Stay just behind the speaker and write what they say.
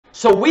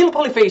So will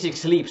polyphasic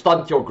sleep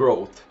stunt your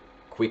growth?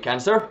 Quick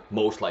answer,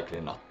 most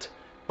likely not.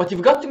 But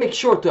you've got to make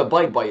sure to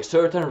abide by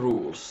certain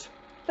rules.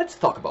 Let's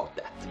talk about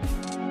that.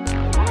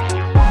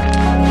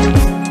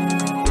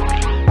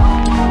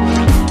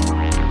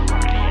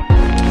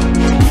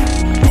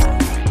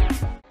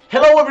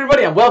 Hello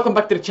everybody and welcome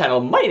back to the channel.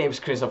 My name is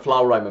Chris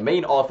Flower. I'm a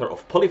main author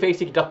of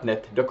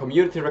polyphasic.net, the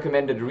community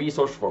recommended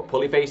resource for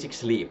polyphasic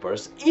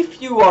sleepers.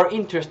 If you are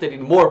interested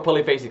in more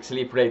polyphasic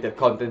sleep related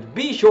content,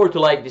 be sure to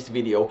like this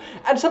video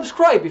and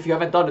subscribe if you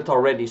haven't done it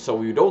already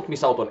so you don't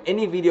miss out on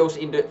any videos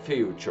in the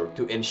future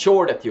to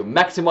ensure that you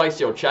maximize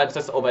your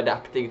chances of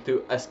adapting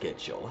to a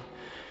schedule.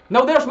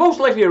 Now there's most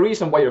likely a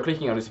reason why you're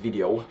clicking on this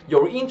video.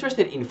 You're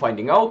interested in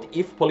finding out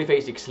if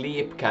polyphasic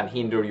sleep can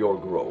hinder your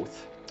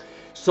growth.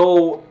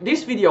 So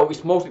this video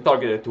is mostly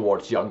targeted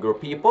towards younger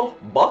people,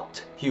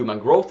 but human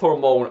growth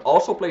hormone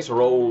also plays a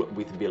role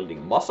with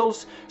building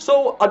muscles,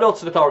 so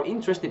adults that are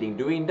interested in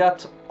doing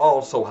that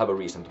also have a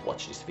reason to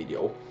watch this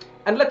video.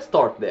 And let's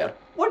start there.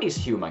 What is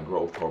human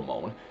growth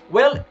hormone?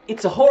 Well,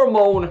 it's a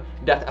hormone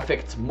that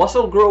affects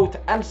muscle growth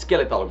and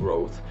skeletal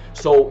growth,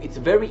 so it's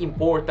very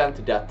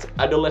important that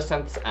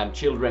adolescents and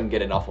children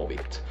get enough of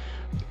it.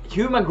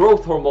 Human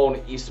growth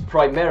hormone is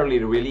primarily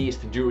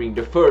released during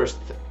the first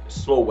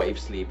slow wave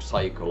sleep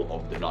cycle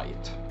of the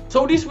night.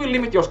 So this will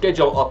limit your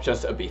schedule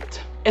options a bit.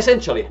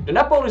 Essentially, the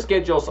nap-only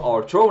schedules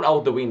are thrown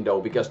out the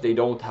window because they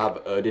don't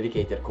have a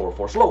dedicated core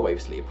for slow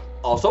wave sleep.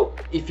 Also,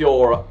 if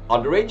you're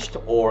underaged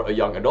or a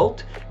young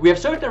adult, we have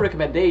certain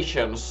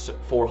recommendations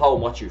for how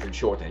much you should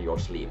shorten your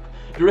sleep.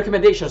 The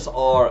recommendations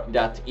are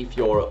that if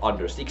you're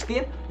under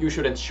 16, you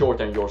shouldn't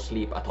shorten your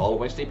sleep at all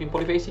when sleeping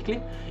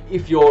polyphasically.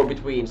 If you're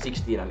between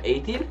 16 and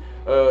 18,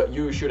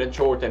 you shouldn't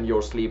shorten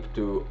your sleep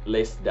to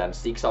less than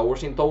 6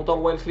 hours in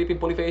total while sleeping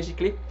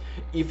polyphasically.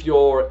 If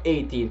you're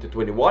 18 to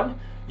 21,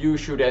 you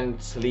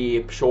shouldn't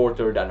sleep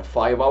shorter than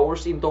 5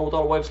 hours in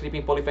total while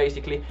sleeping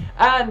polyphasically.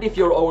 And if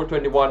you're over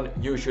 21,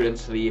 you shouldn't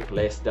sleep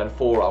less than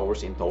 4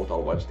 hours in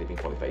total while sleeping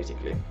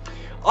polyphasically.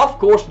 Of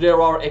course,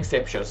 there are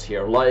exceptions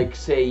here, like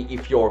say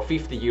if you're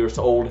 50 years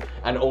old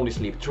and only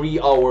sleep 3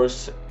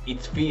 hours,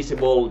 it's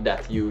feasible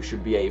that you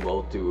should be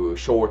able to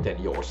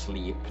shorten your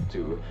sleep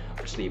to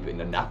sleep in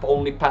a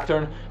nap-only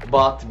pattern,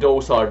 but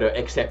those are the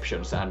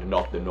exceptions and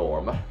not the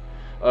norm.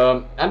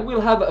 And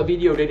we'll have a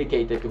video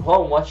dedicated to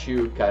how much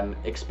you can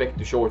expect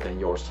to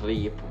shorten your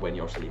sleep when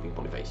you're sleeping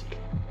polyphasically.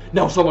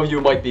 Now some of you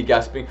might be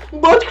gasping,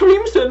 but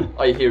Crimson,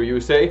 I hear you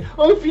say,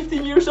 I'm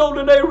 15 years old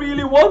and I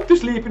really want to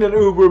sleep in an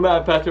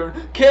Uberman pattern.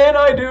 Can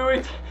I do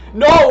it?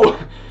 No!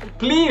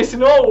 Please,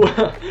 no!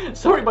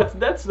 Sorry, but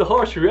that's the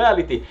harsh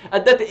reality.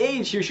 At that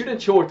age, you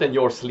shouldn't shorten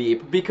your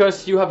sleep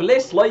because you have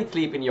less light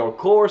sleep in your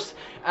course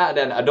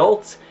than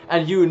adults,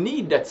 and you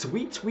need that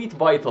sweet, sweet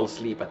vital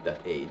sleep at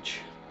that age.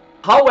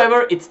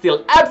 However, it's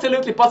still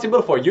absolutely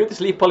possible for you to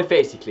sleep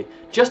polyphasically.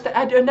 Just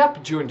add a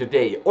nap during the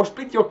day or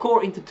split your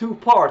core into 2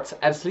 parts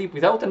and sleep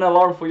without an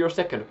alarm for your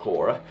second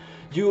core.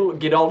 You'll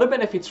get all the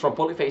benefits from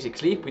polyphasic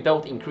sleep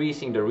without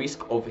increasing the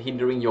risk of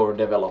hindering your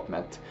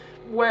development.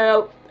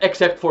 Well,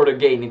 except for the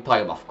gain in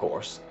time, of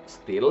course.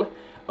 Still,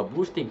 a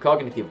boost in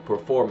cognitive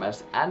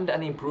performance and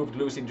an improved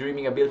lucid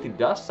dreaming ability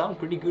does sound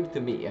pretty good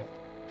to me.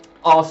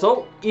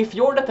 Also, if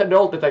you're that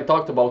adult that I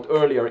talked about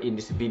earlier in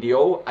this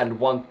video and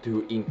want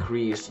to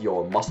increase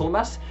your muscle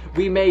mass,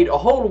 we made a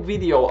whole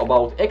video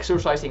about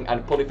exercising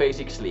and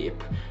polyphasic sleep,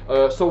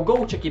 so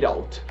go check it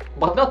out.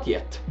 But not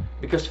yet,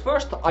 because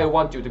first I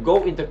want you to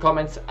go in the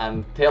comments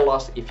and tell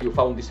us if you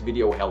found this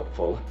video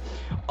helpful.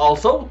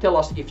 Also, tell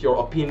us if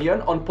your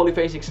opinion on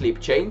polyphasic sleep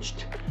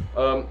changed.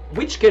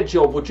 Which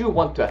schedule would you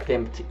want to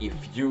attempt if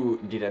you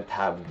didn't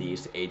have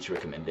these age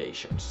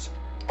recommendations?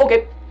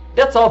 Okay,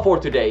 that's all for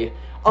today.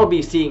 I'll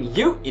be seeing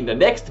you in the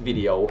next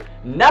video.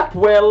 Nap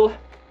well!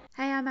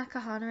 Hey, I'm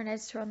Akahana, an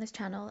editor on this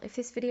channel. If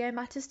this video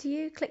matters to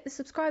you, click the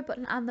subscribe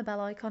button and the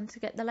bell icon to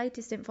get the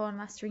latest info on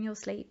mastering your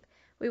sleep.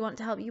 We want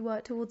to help you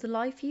work towards the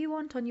life you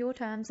want on your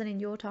terms and in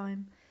your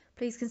time.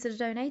 Please consider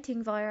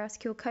donating via our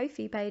secure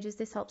Ko-fi page as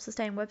this helps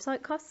sustain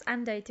website costs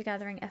and data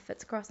gathering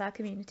efforts across our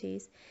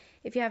communities.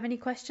 If you have any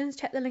questions,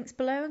 check the links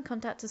below and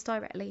contact us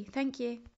directly. Thank you.